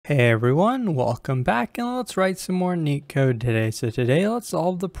Hey everyone, welcome back, and let's write some more Leetcode today. So today let's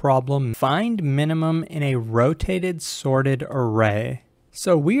solve the problem, find minimum in a rotated sorted array.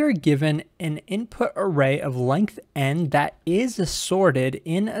 So we are given an input array of length n that is sorted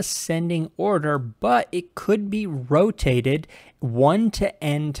in ascending order, but it could be rotated 1 to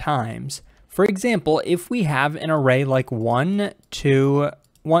n times. For example, if we have an array like 1, 2,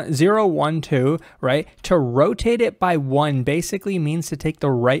 0, 1, 2, right? To rotate it by 1 basically means to take the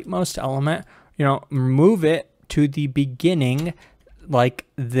rightmost element, move it to the beginning like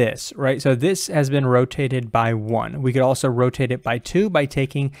this, right? So this has been rotated by 1. We could also rotate it by 2 by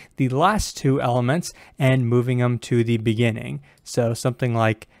taking the last two elements and moving them to the beginning. So something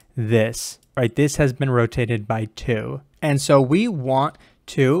like this, right? This has been rotated by 2. And so we want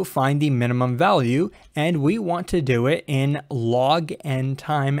to find the minimum value, and we want to do it in log n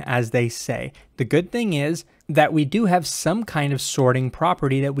time, as they say. The good thing is that we do have some kind of sorting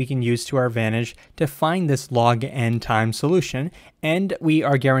property that we can use to our advantage to find this log n time solution, and we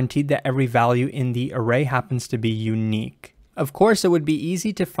are guaranteed that every value in the array happens to be unique. Of course, it would be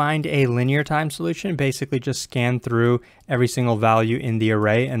easy to find a linear time solution, basically just scan through every single value in the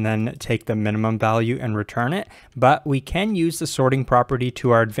array and then take the minimum value and return it. But we can use the sorting property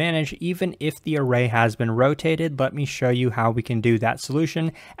to our advantage even if the array has been rotated. Let me show you how we can do that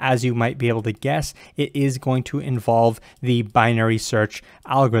solution. As you might be able to guess, it is going to involve the binary search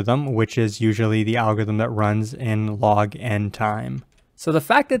algorithm, which is usually the algorithm that runs in log n time. So the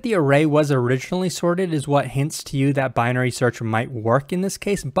fact that the array was originally sorted is what hints to you that binary search might work in this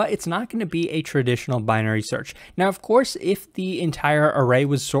case, but it's not going to be a traditional binary search. Now, of course, if the entire array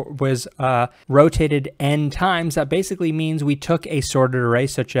was rotated n times, that basically means we took a sorted array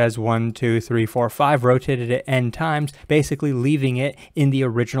such as 1, 2, 3, 4, 5, rotated it n times, basically leaving it in the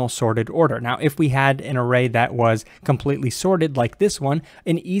original sorted order. Now, if we had an array that was completely sorted like this one,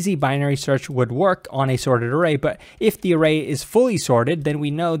 an easy binary search would work on a sorted array, but if the array is fully sorted, then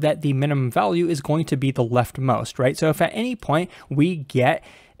we know that the minimum value is going to be the leftmost, right? So if at any point we get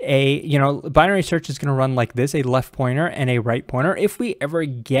binary search is going to run like this, a left pointer and a right pointer. If we ever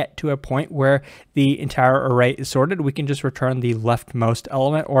get to a point where the entire array is sorted, we can just return the leftmost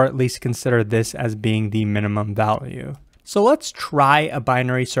element, or at least consider this as being the minimum value. So let's try a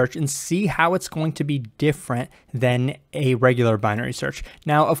binary search and see how it's going to be different than a regular binary search.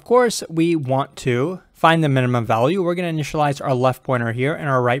 Now, of course, we want to find the minimum value. We're going to initialize our left pointer here and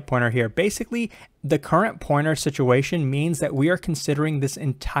our right pointer here. Basically, the current pointer situation means that we are considering this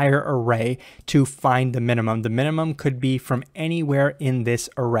entire array to find the minimum. The minimum could be from anywhere in this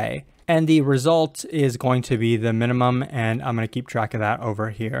array. And the result is going to be the minimum, and I'm going to keep track of that over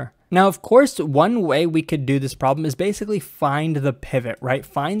here. Now, of course, one way we could do this problem is basically find the pivot, right?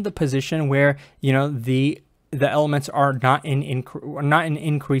 Find the position where, the elements are not in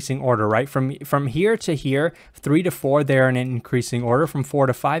increasing order, right? From here to here, 3 to 4, they're in increasing order. From 4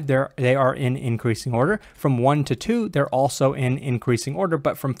 to 5, they are in increasing order. From 1 to 2, they're also in increasing order.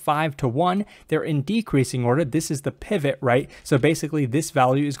 But from 5 to 1, they're in decreasing order. This is the pivot, right? So basically, this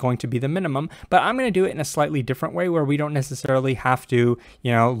value is going to be the minimum. But I'm going to do it in a slightly different way where we don't necessarily have to,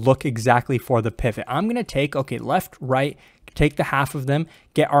 look exactly for the pivot. I'm going to take, left, right, take the half of them,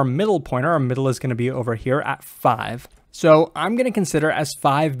 get our middle pointer. Our middle is going to be over here at 5. So I'm going to consider as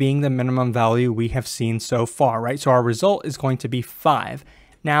 5 being the minimum value we have seen so far, right? So our result is going to be 5.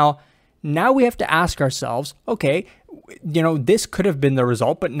 Now we have to ask ourselves, okay, this could have been the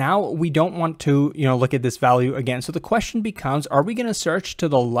result, but now we don't want to, look at this value again. So the question becomes, are we going to search to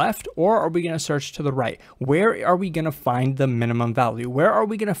the left or are we going to search to the right? Where are we going to find the minimum value? Where are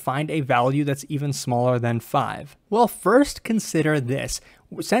we going to find a value that's even smaller than 5? Well, first consider this.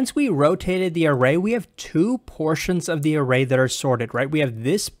 Since we rotated the array, we have two portions of the array that are sorted, right? We have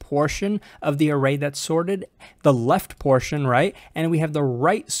this portion of the array that's sorted, the left portion, right? And we have the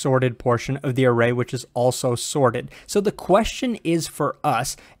right sorted portion of the array, which is also sorted. So the question is for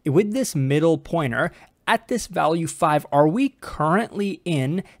us, with this middle pointer, at this value 5, are we currently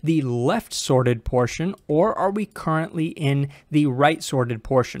in the left sorted portion or are we currently in the right sorted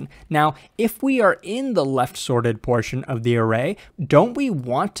portion? Now, if we are in the left sorted portion of the array, don't we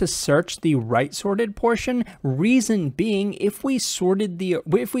want to search the right sorted portion? Reason being, if we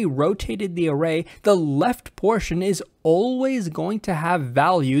rotated the array, the left portion is always going to have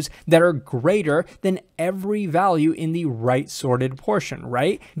values that are greater than every value in the right sorted portion,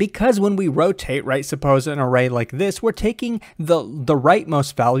 right? Because when we rotate, right, suppose an array like this, we're taking the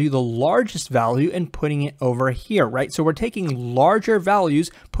rightmost value, the largest value, and putting it over here, right? So we're taking larger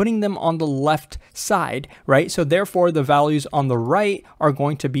values, putting them on the left side, right? So therefore the values on the right are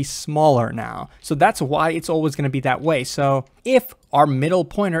going to be smaller now. So that's why it's always going to be that way. So if our middle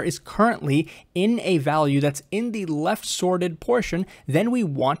pointer is currently in a value that's in the left sorted portion, then we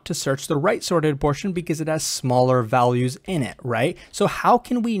want to search the right sorted portion because it has smaller values in it, right? So how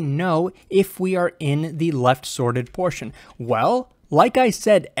can we know if we are in the left sorted portion? Well, like I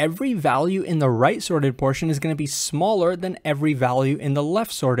said, every value in the right sorted portion is going to be smaller than every value in the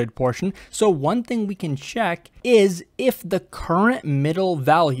left sorted portion. So one thing we can check is if the current middle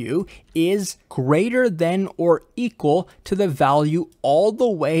value is greater than or equal to the value all the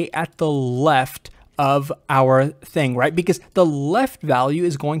way at the left of our thing, right? Because the left value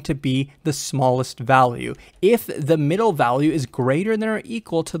is going to be the smallest value. If the middle value is greater than or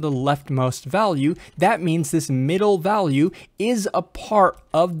equal to the leftmost value, that means this middle value is a part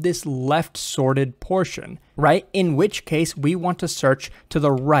of this left sorted portion, right? In which case we want to search to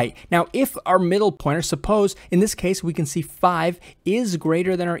the right. Now, if our middle pointer, suppose in this case, we can see 5 is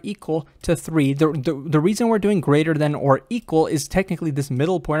greater than or equal to 3. The reason we're doing greater than or equal is technically this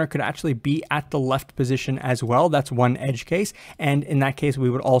middle pointer could actually be at the left position as well. That's one edge case. And in that case, we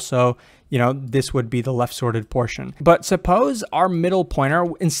would also, this would be the left sorted portion. But suppose our middle pointer,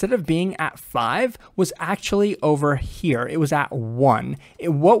 instead of being at 5, was actually over here. It was at 1.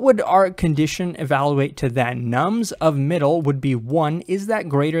 What would our condition evaluate to then? Nums of middle would be 1. Is that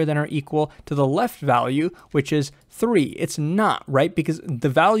greater than or equal to the left value, which is 3? It's not, right? Because the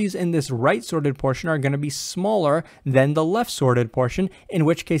values in this right sorted portion are going to be smaller than the left sorted portion, in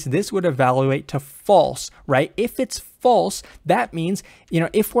which case this would evaluate to false, right? If it's false, that means,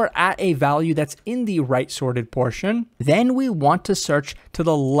 if we're at a value that's in the right sorted portion, then we want to search to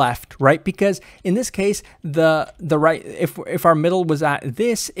the left, right? Because in this case, the right, if our middle was at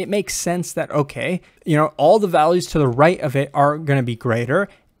this, it makes sense that, okay, all the values to the right of it are going to be greater.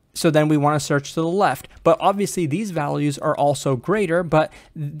 So then we want to search to the left. But obviously these values are also greater, but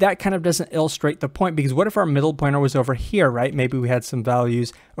that kind of doesn't illustrate the point, because what if our middle pointer was over here, right? Maybe we had some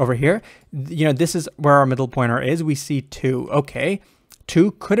values over here. This is where our middle pointer is. We see 2. Okay.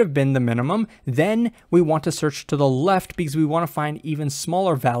 2 could have been the minimum. Then we want to search to the left because we want to find even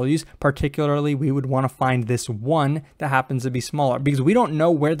smaller values. Particularly, we would want to find this 1 that happens to be smaller because we don't know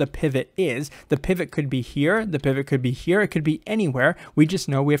where the pivot is. The pivot could be here. The pivot could be here. It could be anywhere. We just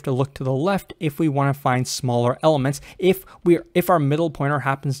know we have to look to the left if we want to find smaller elements. If our middle pointer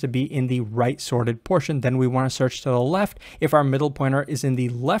happens to be in the right sorted portion, then we want to search to the left. If our middle pointer is in the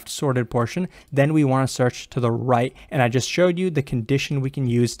left sorted portion, then we want to search to the right. And I just showed you the condition we can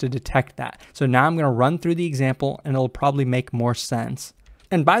use to detect that. So now I'm going to run through the example and it'll probably make more sense.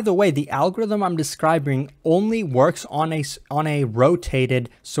 And by the way, the algorithm I'm describing only works on a rotated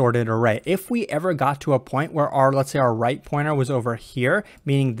sorted array. If we ever got to a point where let's say our right pointer was over here,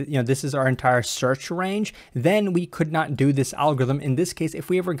 meaning that, this is our entire search range, then we could not do this algorithm. In this case, if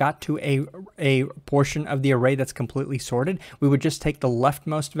we ever got to a portion of the array that's completely sorted, we would just take the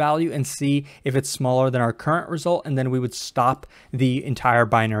leftmost value and see if it's smaller than our current result, and then we would stop the entire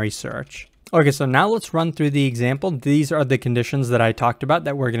binary search. Okay, so now let's run through the example. These are the conditions that I talked about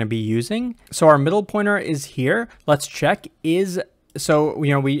that we're going to be using. So our middle pointer is here. Let's check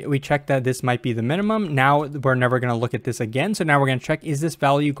we checked that this might be the minimum. Now we're never going to look at this again. So now we're going to check, is this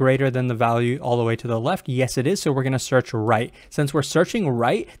value greater than the value all the way to the left? Yes, it is. So we're going to search right. Since we're searching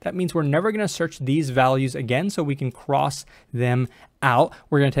right, that means we're never going to search these values again. So we can cross them out.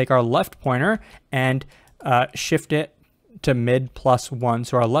 We're going to take our left pointer and shift it to mid +1.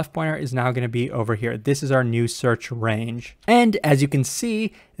 So our left pointer is now going to be over here. This is our new search range. And as you can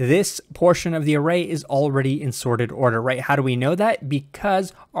see, this portion of the array is already in sorted order, right? How do we know that?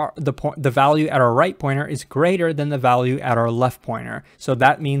 Because the value at our right pointer is greater than the value at our left pointer. So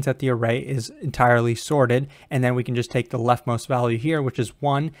that means that the array is entirely sorted. And then we can just take the leftmost value here, which is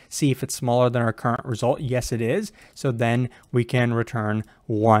 1, see if it's smaller than our current result. Yes, it is. So then we can return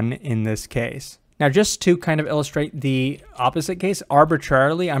 1 in this case. Now, just to kind of illustrate the opposite case,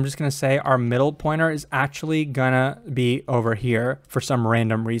 arbitrarily, I'm just going to say our middle pointer is actually going to be over here for some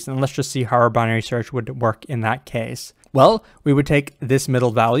random reason. Let's just see how our binary search would work in that case. Well, we would take this middle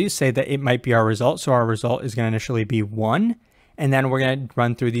value, say that it might be our result. So our result is going to initially be 1. And then we're going to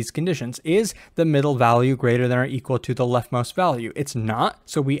run through these conditions. Is the middle value greater than or equal to the leftmost value? It's not.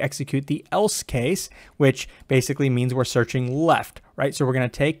 So we execute the else case, which basically means we're searching left, right? So we're going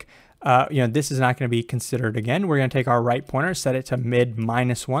to take this is not going to be considered again. We're going to take our right pointer, set it to mid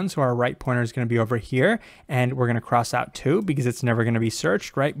 -1. So our right pointer is going to be over here, and we're going to cross out 2 because it's never going to be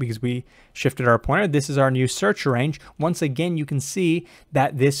searched, right? Because we shifted our pointer. This is our new search range. Once again, you can see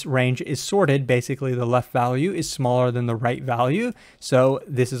that this range is sorted. Basically, the left value is smaller than the right value. So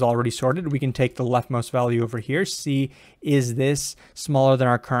this is already sorted. We can take the leftmost value over here, see, is this smaller than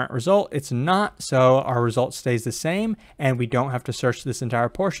our current result? It's not, so our result stays the same, and we don't have to search this entire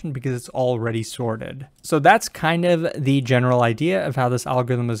portion because it's already sorted. So that's kind of the general idea of how this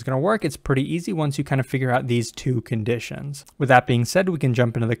algorithm is going to work. It's pretty easy once you kind of figure out these two conditions. With that being said, we can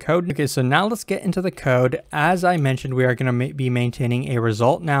jump into the code. Okay, so now let's get into the code. As I mentioned, we are going to be maintaining a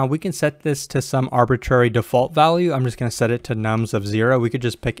result. Now we can set this to some arbitrary default value. I'm just going to set it to nums of 0. We could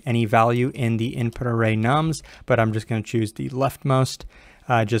just pick any value in the input array nums, but I'm just going to choose the leftmost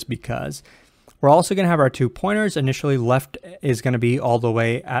just because. We're also going to have our two pointers. Initially, left is going to be all the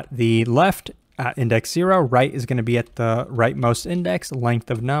way at the left at index 0. Right is going to be at the rightmost index,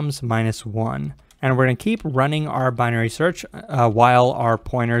 length of nums -1. And we're going to keep running our binary search while our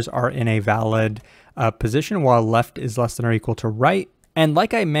pointers are in a valid position, while left is less than or equal to right. And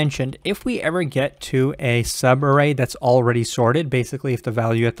like I mentioned, if we ever get to a subarray that's already sorted, basically if the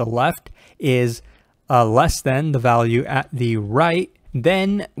value at the left is less than the value at the right,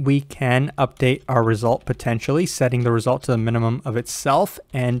 then we can update our result potentially, setting the result to the minimum of itself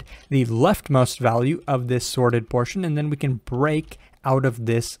and the leftmost value of this sorted portion, and then we can break out of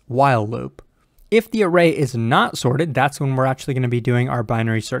this while loop. If the array is not sorted, that's when we're actually going to be doing our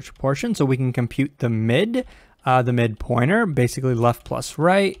binary search portion, so we can compute the mid pointer, basically left plus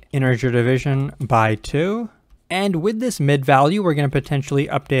right, integer division by 2. And with this mid value, we're going to potentially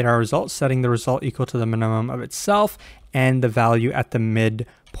update our result, setting the result equal to the minimum of itself and the value at the mid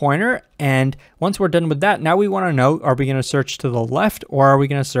pointer. And once we're done with that, now we want to know, are we going to search to the left or are we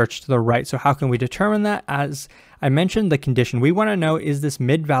going to search to the right? So how can we determine that? As I mentioned, the condition we want to know, is this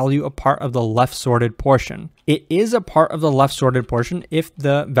mid value a part of the left sorted portion? It is a part of the left sorted portion if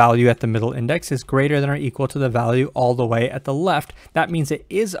the value at the middle index is greater than or equal to the value all the way at the left. That means it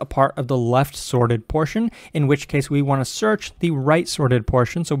is a part of the left sorted portion, in which case we want to search the right sorted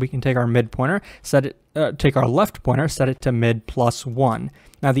portion. So we can take our mid pointer, take our left pointer, set it to mid +1.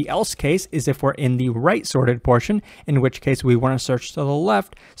 Now the else case is if we're in the right sorted portion, in which case we want to search to the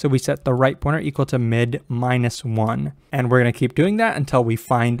left. So we set the right pointer equal to mid -1. And we're going to keep doing that until we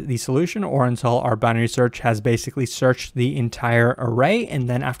find the solution, or until our binary search has basically searched the entire array. And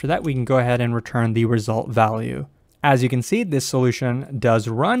then after that, we can go ahead and return the result value. As you can see, this solution does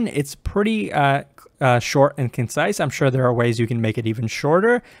run. It's pretty short and concise. I'm sure there are ways you can make it even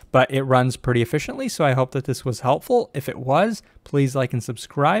shorter, but it runs pretty efficiently. So I hope that this was helpful. If it was, please like and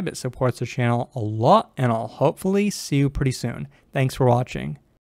subscribe. It supports the channel a lot, and I'll hopefully see you pretty soon. Thanks for watching.